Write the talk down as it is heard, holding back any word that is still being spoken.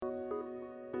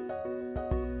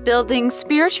building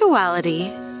spirituality,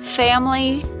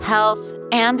 family, health,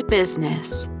 and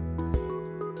business.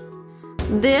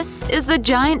 This is The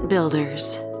Giant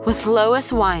Builders with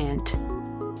Lois Wyant.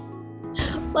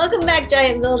 Welcome back,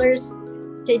 Giant Builders.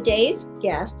 Today's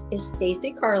guest is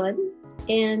Stacy Carlin,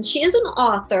 and she is an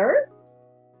author.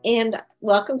 And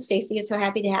welcome, Stacy. I'm so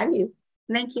happy to have you.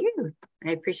 Thank you.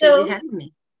 I appreciate you having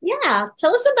me. Yeah.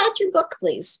 Tell us about your book,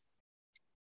 please.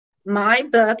 My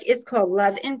book is called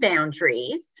Love and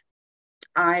Boundaries.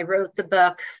 I wrote the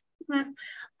book,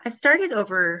 I started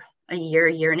over a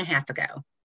year and a half ago.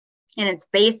 And it's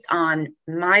based on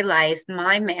my life,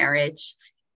 my marriage.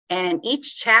 And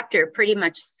each chapter pretty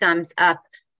much sums up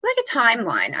like a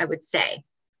timeline, I would say,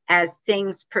 as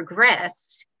things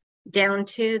progressed down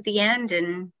to the end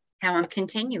and how I'm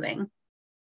continuing.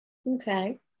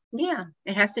 Okay. Yeah,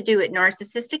 it has to do with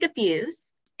narcissistic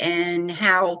abuse and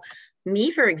how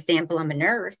me, for example, I'm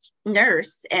a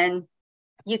nurse, and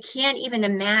you can't even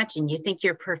imagine, you think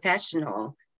you're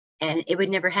professional and it would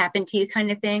never happen to you kind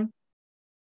of thing.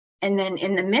 And then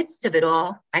in the midst of it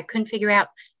all, I couldn't figure out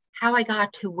how I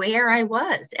got to where I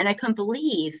was. And I couldn't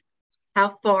believe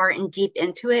how far and deep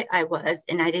into it I was.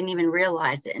 And I didn't even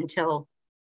realize it until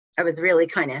I was really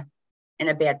kind of in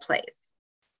a bad place.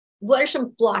 What are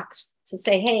some blocks to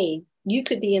say, hey, you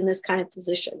could be in this kind of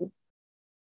position?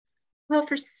 Well,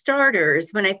 for starters,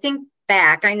 when I think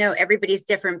back, I know everybody's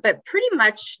different, but pretty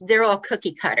much they're all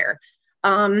cookie cutter.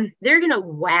 They're going to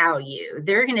wow you.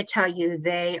 They're going to tell you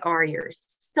they are your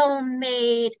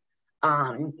soulmate.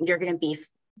 You're going to be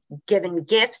given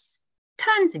gifts,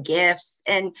 tons of gifts,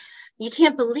 and you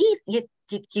can't believe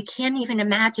you can't even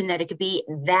imagine that it could be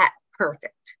that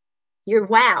perfect. You're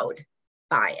wowed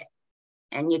by it,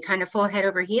 and you kind of fall head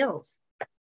over heels.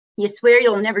 You swear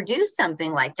you'll never do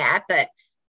something like that, but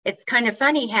it's kind of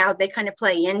funny how they kind of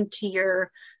play into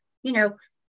your,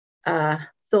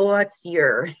 thoughts,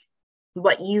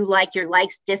 what you like, your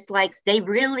likes, dislikes. They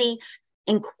really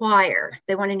inquire.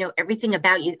 They want to know everything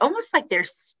about you, almost like they're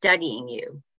studying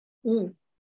you. Mm.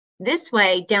 This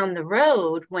way, down the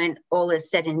road, when all is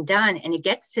said and done, and it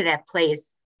gets to that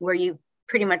place where you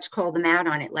pretty much call them out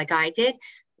on it like I did,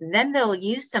 then they'll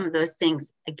use some of those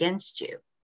things against you.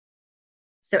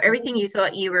 So everything you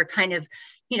thought you were kind of,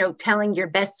 telling your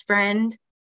best friend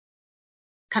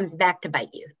comes back to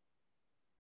bite you.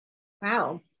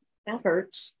 Wow, that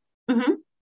hurts. Mm-hmm.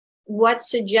 What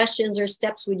suggestions or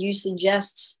steps would you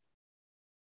suggest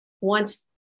once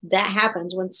that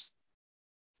happens, once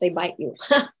they bite you?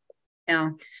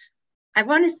 I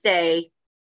want to say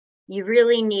you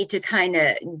really need to kind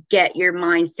of get your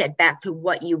mindset back to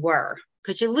what you were,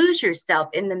 because you lose yourself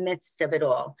in the midst of it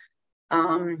all.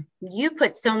 You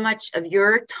put so much of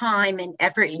your time and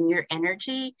effort and your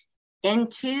energy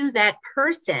into that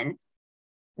person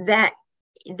that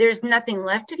there's nothing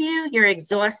left of you. You're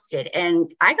exhausted.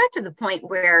 And I got to the point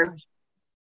where,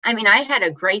 I had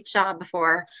a great job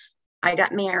before I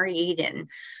got married, and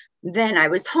then I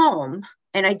was home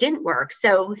and I didn't work.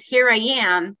 So here I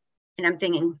am, and I'm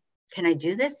thinking, can I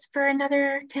do this for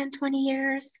another 10, 20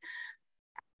 years?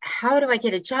 How do I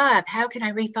get a job? How can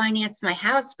I refinance my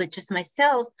house with just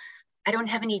myself? I don't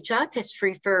have any job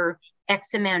history for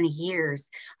X amount of years.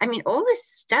 All this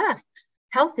stuff,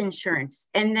 health insurance.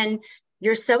 And then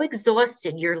you're so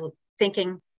exhausted. You're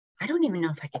thinking, I don't even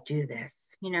know if I could do this.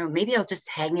 Maybe I'll just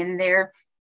hang in there.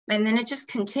 And then it just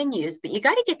continues. But you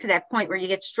got to get to that point where you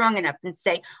get strong enough and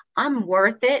say, I'm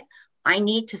worth it. I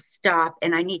need to stop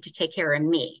and I need to take care of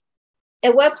me.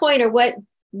 At what point, or what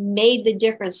made the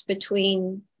difference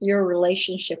between your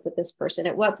relationship with this person?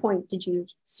 At what point did you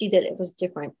see that it was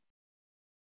different?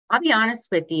 I'll be honest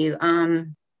with you.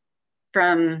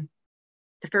 From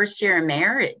the first year of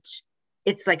marriage,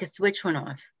 it's like a switch went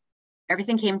off.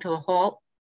 Everything came to a halt.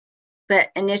 But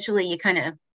initially you kind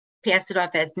of pass it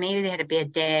off as maybe they had a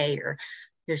bad day or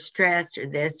they're stressed or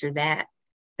this or that.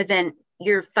 But then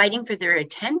you're fighting for their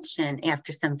attention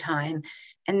after some time.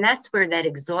 And that's where that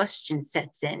exhaustion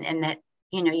sets in, and that,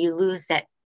 you lose that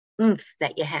oomph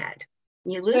that you had.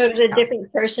 You lose yourself. A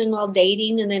different person while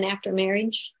dating and then after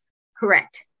marriage?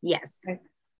 Correct. Yes. Okay.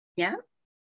 Yeah.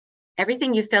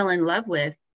 Everything you fell in love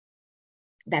with,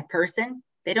 that person,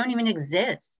 they don't even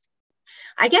exist.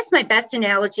 I guess my best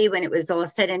analogy when it was all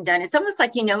said and done, it's almost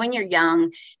like, when you're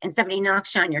young and somebody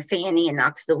knocks you on your fanny and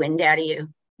knocks the wind out of you.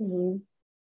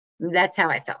 Mm-hmm. That's how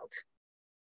I felt.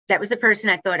 That was the person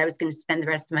I thought I was going to spend the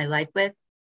rest of my life with.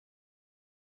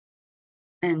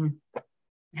 And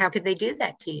how could they do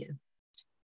that to you?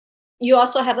 You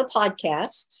also have a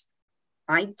podcast.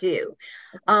 I do.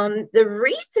 The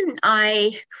reason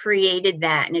I created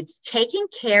that, and it's taking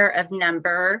care of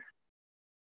number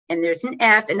and there's an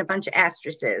F and a bunch of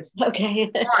asterisks.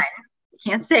 Okay.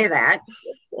 Can't say that.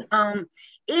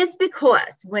 Is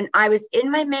because when I was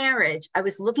in my marriage, I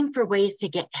was looking for ways to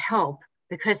get help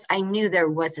because I knew there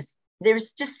was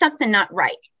just something not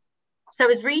right. So I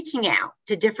was reaching out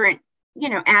to different,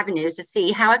 avenues to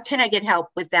see how can I get help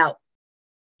without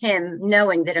him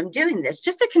knowing that I'm doing this,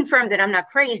 just to confirm that I'm not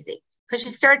crazy. Because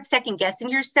you start second guessing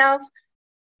yourself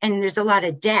and there's a lot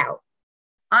of doubt.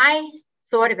 I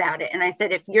thought about it and I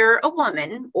said, if you're a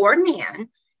woman or man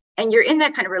and you're in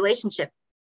that kind of relationship,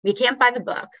 you can't buy the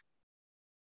book.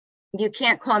 You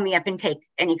can't call me up and take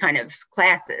any kind of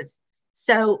classes.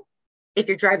 So if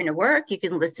you're driving to work, you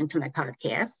can listen to my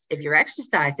podcast. If you're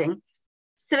exercising,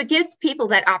 so it gives people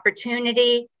that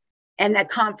opportunity and that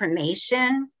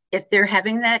confirmation if they're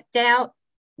having that doubt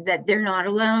that they're not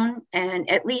alone. And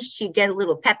at least you get a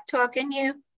little pep talk in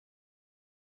you.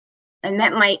 And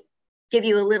that might give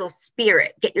you a little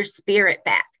spirit, get your spirit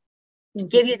back, to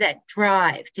give you that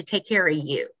drive to take care of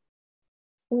you.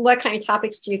 What kind of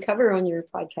topics do you cover on your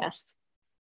podcast?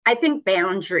 I think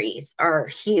boundaries are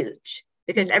huge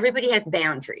because everybody has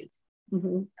boundaries.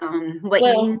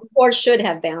 Or should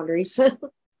have boundaries.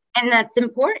 And that's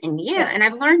important. Yeah. And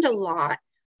I've learned a lot.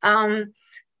 I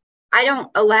don't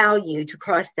allow you to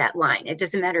cross that line. It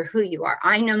doesn't matter who you are.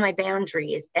 I know my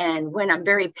boundaries. And when I'm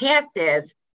very passive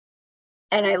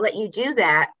and I let you do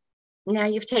that, now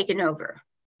you've taken over.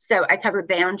 So I cover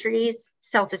boundaries,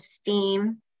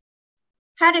 self-esteem,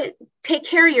 how to take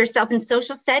care of yourself in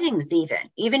social settings,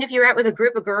 even if you're out with a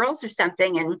group of girls or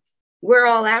something and we're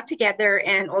all out together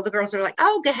and all the girls are like,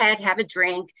 oh, go ahead, have a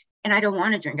drink. And I don't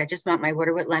want to drink. I just want my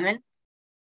water with lemon.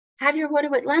 Have your water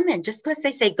with lemon. Just because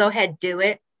they say, go ahead, do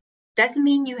it, doesn't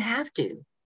mean you have to.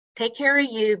 Take care of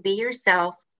you, be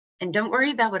yourself, and don't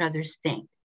worry about what others think.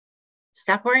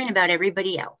 Stop worrying about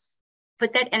everybody else.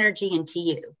 Put that energy into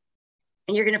you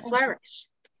and you're going to flourish.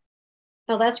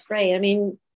 Oh, that's great. I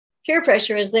mean, peer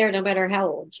pressure is there no matter how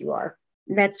old you are.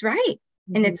 That's right.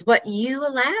 And it's what you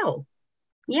allow.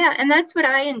 Yeah. And that's what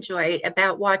I enjoyed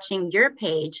about watching your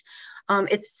page.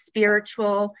 It's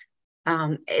spiritual.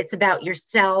 It's about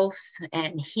yourself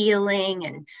and healing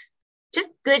and just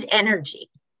good energy.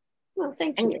 Well,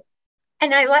 thank you.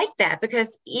 And I like that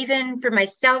because even for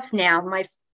myself now,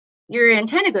 your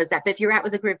antenna goes up if you're out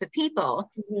with a group of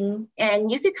people and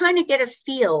you could kind of get a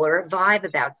feel or a vibe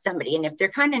about somebody. And if they're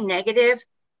kind of negative,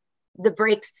 the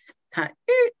brakes kind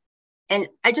of, and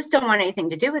I just don't want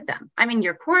anything to do with them. I mean,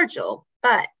 you're cordial,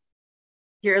 but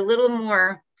you're a little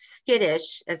more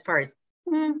skittish as far as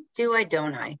do I,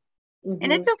 don't I?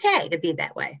 And it's okay to be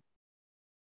that way.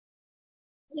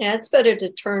 Yeah, it's better to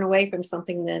turn away from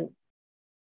something than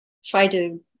try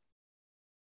to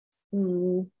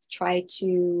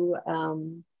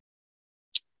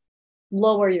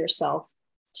lower yourself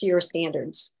to your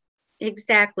standards.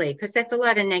 Exactly, because that's a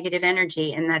lot of negative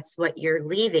energy, and that's what you're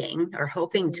leaving or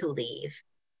hoping to leave,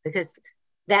 because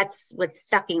that's what's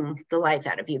sucking the life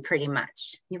out of you pretty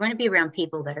much. You want to be around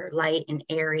people that are light and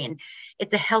airy, and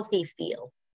it's a healthy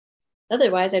feel.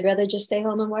 Otherwise, I'd rather just stay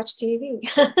home and watch TV.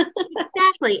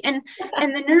 Exactly. And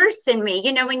the nurse in me,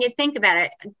 when you think about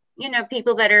it,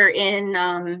 people that are in,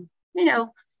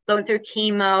 going through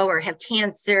chemo or have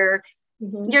cancer,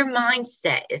 your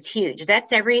mindset is huge.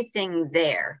 That's everything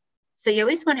there. So you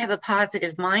always want to have a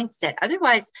positive mindset.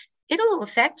 Otherwise, it'll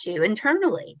affect you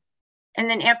internally. And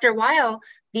then after a while,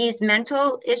 these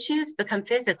mental issues become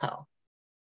physical.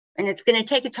 And it's going to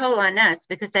take a toll on us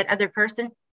because that other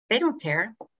person, they don't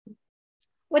care.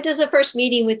 What does the first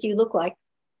meeting with you look like?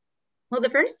 Well, the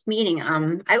first meeting,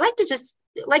 I like to just,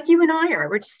 like you and I are,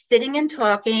 we're just sitting and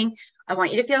talking. I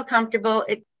want you to feel comfortable.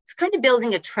 It's kind of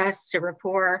building a trust, a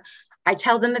rapport. I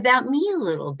tell them about me a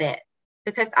little bit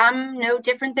because I'm no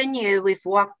different than you. We've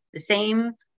walked the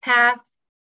same path.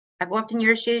 I've walked in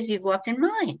your shoes. You've walked in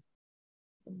mine.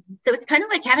 So it's kind of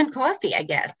like having coffee, I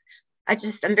guess.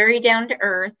 I'm very down to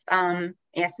earth.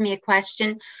 Ask me a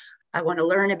question. I want to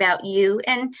learn about you.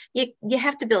 And you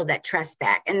have to build that trust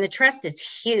back. And the trust is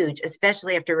huge,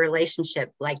 especially after a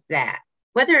relationship like that.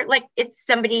 Whether it's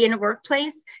somebody in a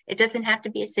workplace, it doesn't have to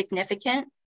be a significant.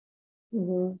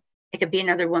 It could be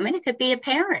another woman. It could be a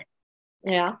parent.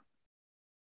 Yeah.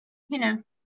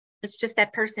 It's just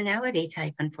that personality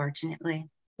type, unfortunately.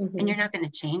 And you're not going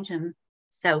to change them.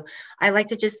 So I like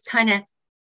to just kind of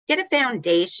get a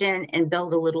foundation and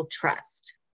build a little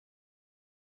trust.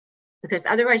 Because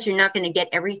otherwise you're not going to get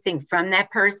everything from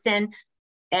that person.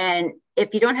 And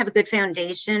if you don't have a good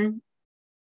foundation,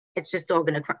 it's just all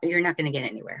you're not going to get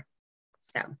anywhere.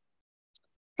 So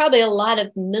probably a lot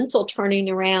of mental turning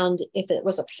around if it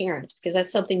was a parent, because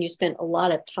that's something you spent a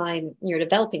lot of time in your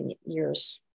developing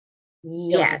years.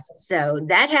 Yes. So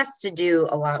that has to do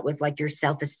a lot with like your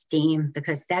self-esteem,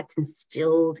 because that's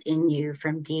instilled in you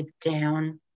from deep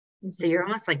down. So you're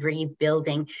almost like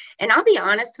rebuilding. And I'll be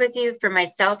honest with you, for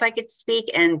myself, I could speak,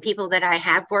 and people that I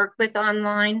have worked with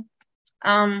online,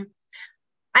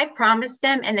 I promise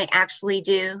them, and they actually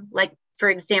do. Like, for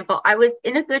example, I was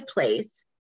in a good place.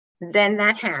 Then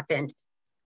that happened.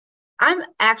 I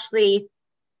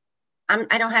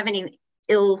don't have any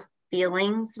ill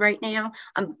feelings right now.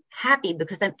 I'm happy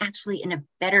because I'm actually in a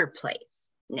better place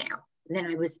now than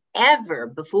I was ever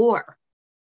before.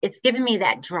 It's given me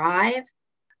that drive.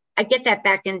 I get that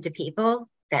back into people,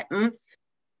 that oomph,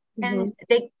 and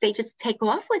they just take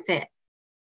off with it.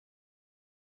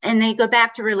 And they go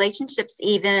back to relationships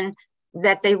even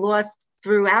that they lost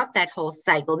throughout that whole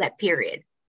cycle, that period,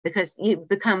 because you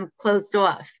become closed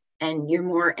off and you're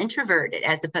more introverted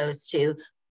as opposed to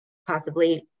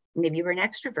possibly maybe you were an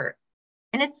extrovert.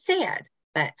 And it's sad,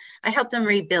 but I help them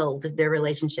rebuild their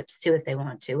relationships too if they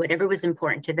want to, whatever was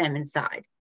important to them inside.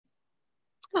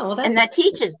 Oh, well, and that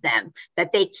teaches them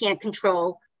that they can't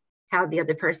control how the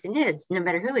other person is, no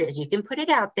matter who it is. You can put it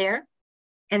out there,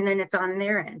 and then it's on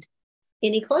their end.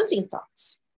 Any closing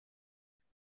thoughts?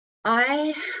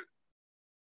 I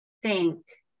think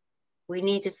we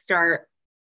need to start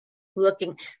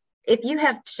looking. If you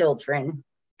have children,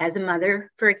 as a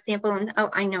mother, for example, and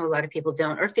I know a lot of people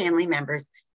don't, or family members,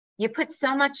 you put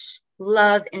so much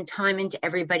love and time into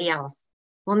everybody else.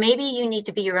 Well, maybe you need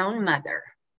to be your own mother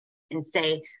and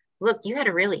say, look, you had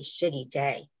a really shitty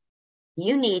day.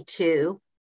 You need to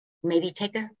maybe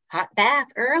take a hot bath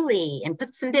early and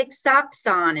put some big socks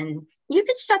on, and you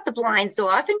can shut the blinds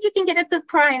off and you can get a good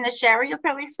cry in the shower. You'll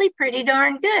probably sleep pretty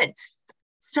darn good.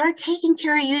 Start taking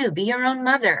care of you. Be your own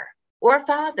mother or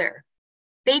father.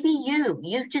 Baby,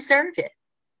 you deserve it.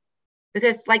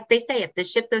 Because like they say, if the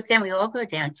ship goes down, we all go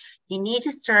down. You need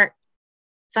to start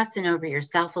fussing over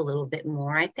yourself a little bit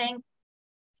more, I think.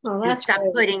 Oh, that's stop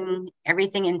great. Putting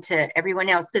everything into everyone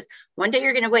else. Because one day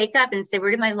you're going to wake up and say,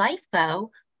 where did my life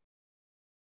go?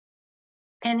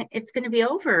 And it's going to be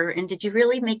over. And did you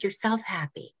really make yourself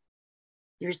happy?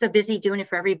 You were so busy doing it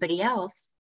for everybody else.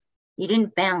 You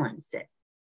didn't balance it.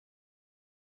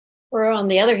 Or on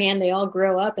the other hand, they all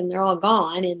grow up and they're all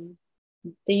gone, and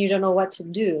then you don't know what to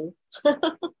do.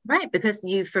 Right, because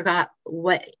you forgot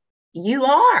what you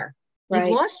are. Right.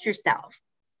 You've lost yourself.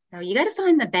 So you got to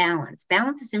find the balance.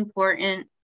 Balance is important.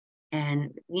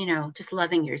 And, just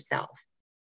loving yourself,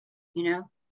 you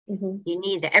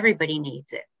need that. Everybody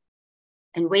needs it.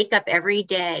 And wake up every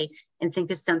day and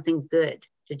think of something good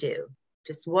to do.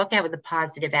 Just walk out with a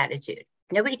positive attitude.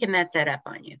 Nobody can mess that up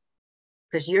on you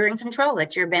because you're in control.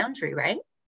 That's your boundary, right?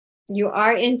 You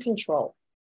are in control.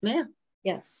 Yeah.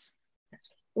 Yes.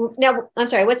 Now, I'm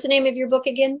sorry, what's the name of your book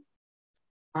again?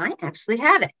 I actually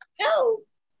have it. Oh,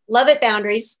 Love It,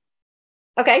 Boundaries.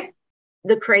 Okay.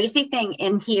 The crazy thing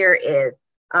in here is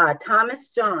Thomas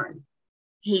John.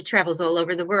 He travels all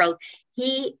over the world.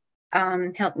 He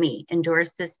helped me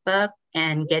endorse this book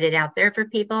and get it out there for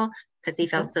people because he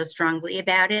felt so strongly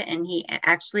about it. And he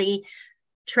actually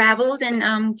traveled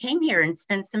and came here and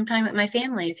spent some time with my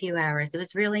family, a few hours. It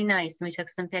was really nice. And we took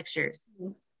some pictures.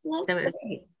 That's so it was,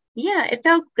 great. Yeah, it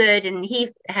felt good. And he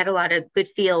had a lot of good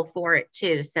feel for it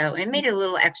too. So it made it a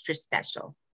little extra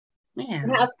special. Yeah.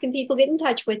 How can people get in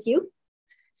touch with you?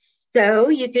 So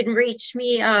you can reach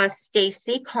me,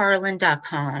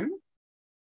 stacycarlin.com.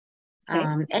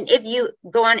 Okay. And if you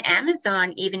go on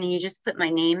Amazon, even, and you just put my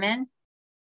name in,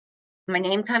 my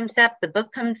name comes up, the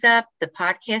book comes up, the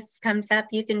podcast comes up.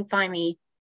 You can find me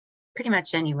pretty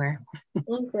much anywhere.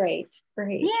 Oh, great.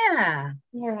 Yeah.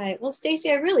 All right. Well,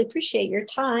 Stacy, I really appreciate your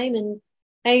time, and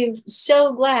I'm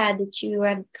so glad that you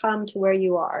have come to where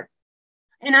you are.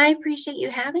 And I appreciate you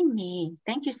having me.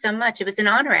 Thank you so much. It was an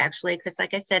honor, actually, because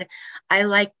like I said, I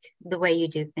like the way you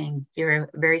do things. You're a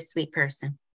very sweet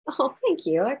person. Oh, thank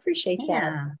you. I appreciate that.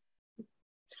 Yeah.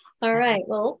 All right.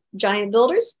 Well, Giant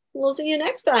Builders, we'll see you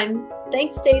next time.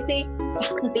 Thanks, Stacy.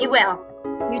 Be well.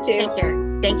 You too. Take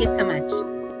care. Thank you so much.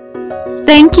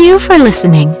 Thank you for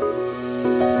listening.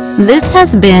 This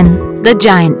has been The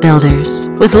Giant Builders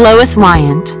with Lois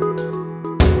Wyant.